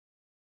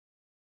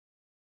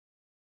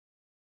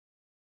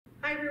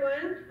Hi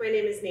everyone, my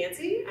name is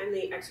Nancy. I'm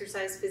the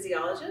exercise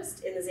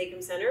physiologist in the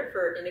Zakim Center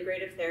for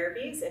Integrative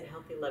Therapies and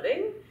Healthy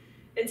Living.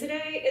 And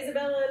today,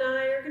 Isabella and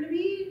I are going to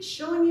be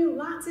showing you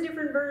lots of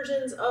different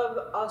versions of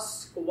a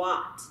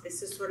squat.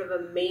 This is sort of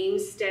a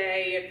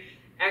mainstay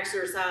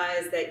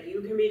exercise that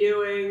you can be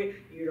doing.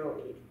 You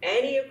don't need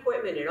any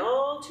equipment at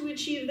all to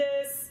achieve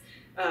this.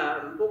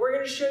 But we're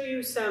going to show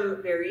you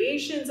some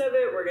variations of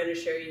it. We're going to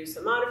show you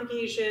some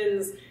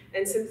modifications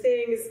and some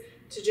things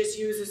to just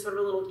use as sort of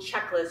a little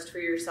checklist for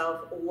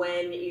yourself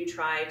when you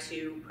try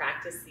to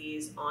practice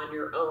these on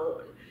your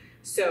own.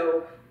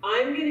 So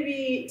I'm going to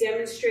be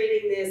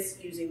demonstrating this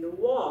using the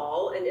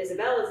wall, and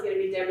Isabella is going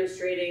to be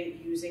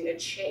demonstrating using a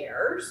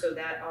chair. So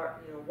that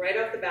right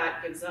off the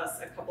bat gives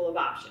us a couple of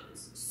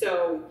options.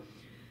 So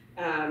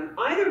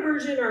either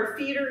version, our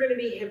feet are going to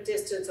be hip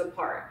distance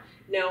apart.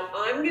 Now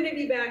I'm going to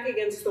be back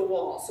against the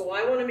wall, so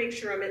I want to make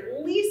sure I'm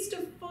at least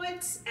a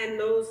foot, and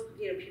those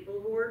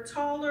people who are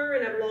taller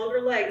and have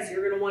longer legs,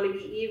 you're going to want to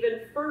be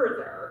even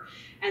further.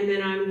 And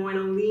then I'm going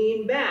to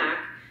lean back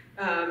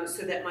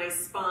so that my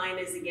spine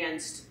is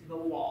against the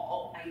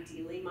wall,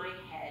 ideally my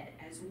head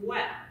as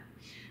well.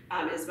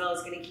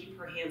 Isabella's going to keep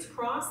her hands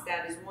crossed.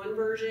 That is one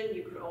version.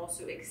 You could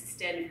also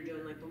extend, if you're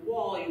doing like the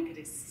wall, you could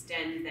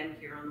extend them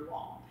here on the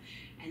wall.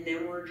 And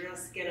then we're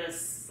just going to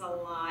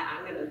slide.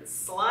 I'm going to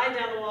slide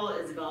down the wall.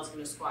 Isabella's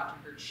going to squat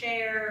to her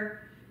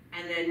chair.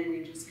 And then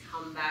we just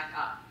come back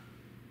up.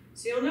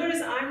 So you'll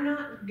notice I'm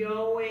not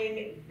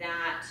going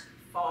that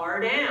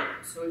far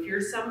down. So if you're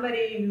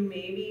somebody who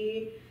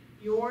maybe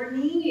your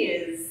knee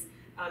is,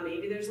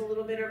 maybe there's a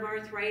little bit of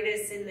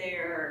arthritis in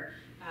there,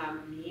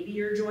 maybe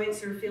your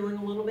joints are feeling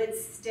a little bit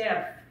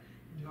stiff,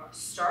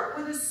 start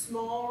with a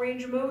small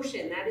range of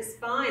motion. That is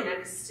fine. That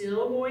is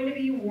still going to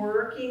be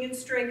working and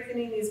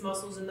strengthening these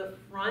muscles in the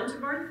front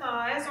of our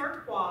thighs, our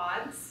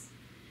quads,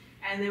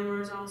 and then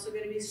we're also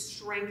going to be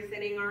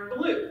strengthening our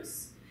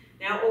glutes.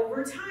 Now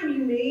over time you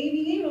may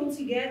be able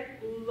to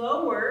get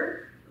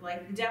lower,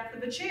 like the depth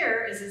of a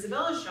chair as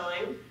Isabella's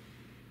showing,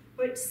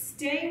 but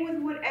stay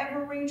with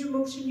whatever range of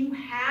motion you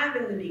have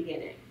in the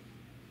beginning.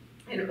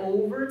 And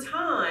over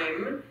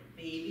time,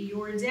 maybe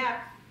your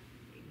depth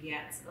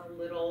gets a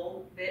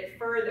little bit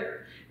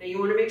further. Now you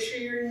want to make sure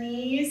your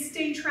knees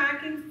stay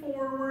tracking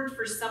forward.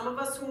 For some of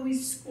us, when we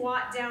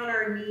squat down,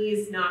 our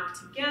knees knock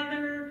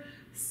together.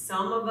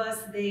 Some of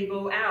us, they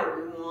bow out.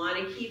 We want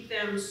to keep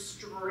them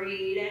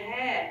straight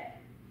ahead.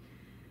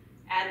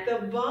 At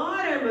the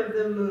bottom of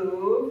the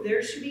move,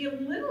 there should be a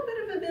little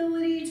bit of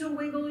ability to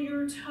wiggle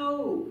your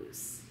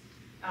toes.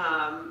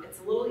 It's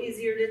a little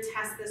easier to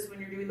test this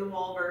when you're doing the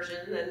wall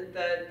version than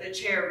the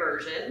chair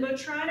version, but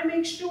try to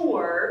make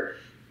sure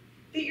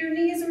that your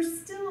knees are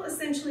still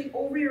essentially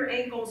over your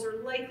ankles or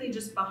likely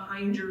just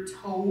behind your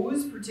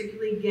toes,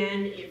 particularly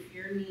again if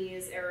your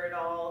knees are at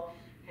all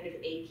kind of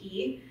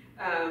achy.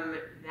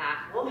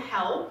 That will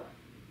help.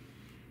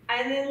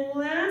 And then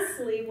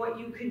lastly, what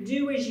you could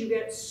do as you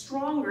get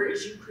stronger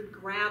is you could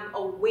grab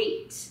a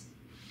weight.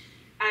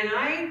 And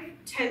I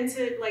tend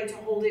to like to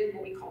hold it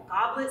what we call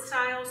goblet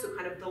style, so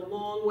kind of the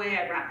long way.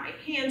 I wrap my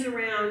hands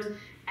around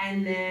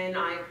and then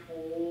I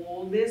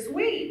hold this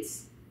weight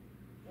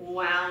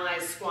while I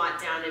squat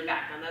down and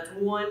back. Now that's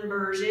one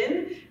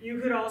version. You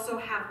could also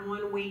have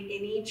one weight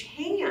in each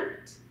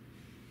hand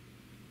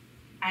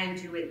and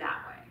do it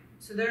that way.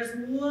 So there's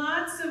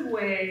lots of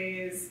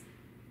ways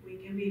we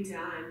can be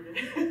done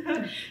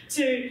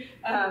to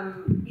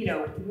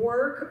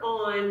work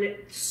on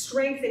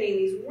strengthening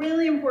these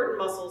really important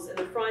muscles in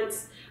the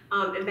front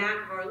and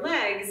back of our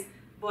legs,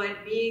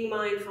 but being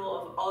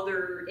mindful of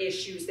other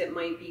issues that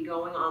might be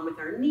going on with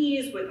our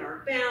knees, with our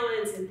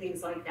balance, and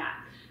things like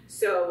that.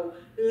 So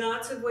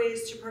lots of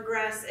ways to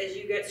progress as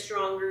you get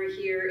stronger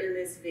here in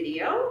this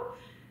video.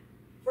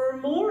 For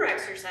more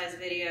exercise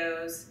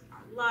videos,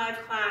 our live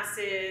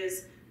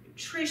classes,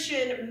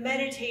 nutrition,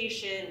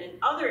 meditation, and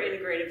other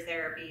integrative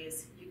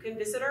therapies, you can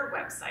visit our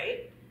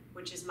website,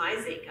 which is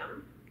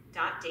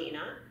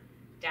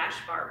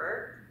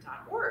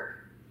myzakim.dana-farber.org.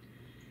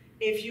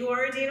 If you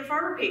are a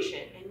Dana-Farber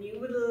patient and you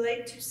would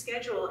like to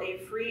schedule a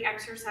free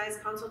exercise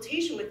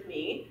consultation with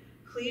me,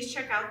 please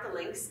check out the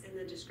links in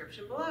the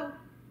description below.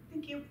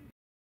 Thank you.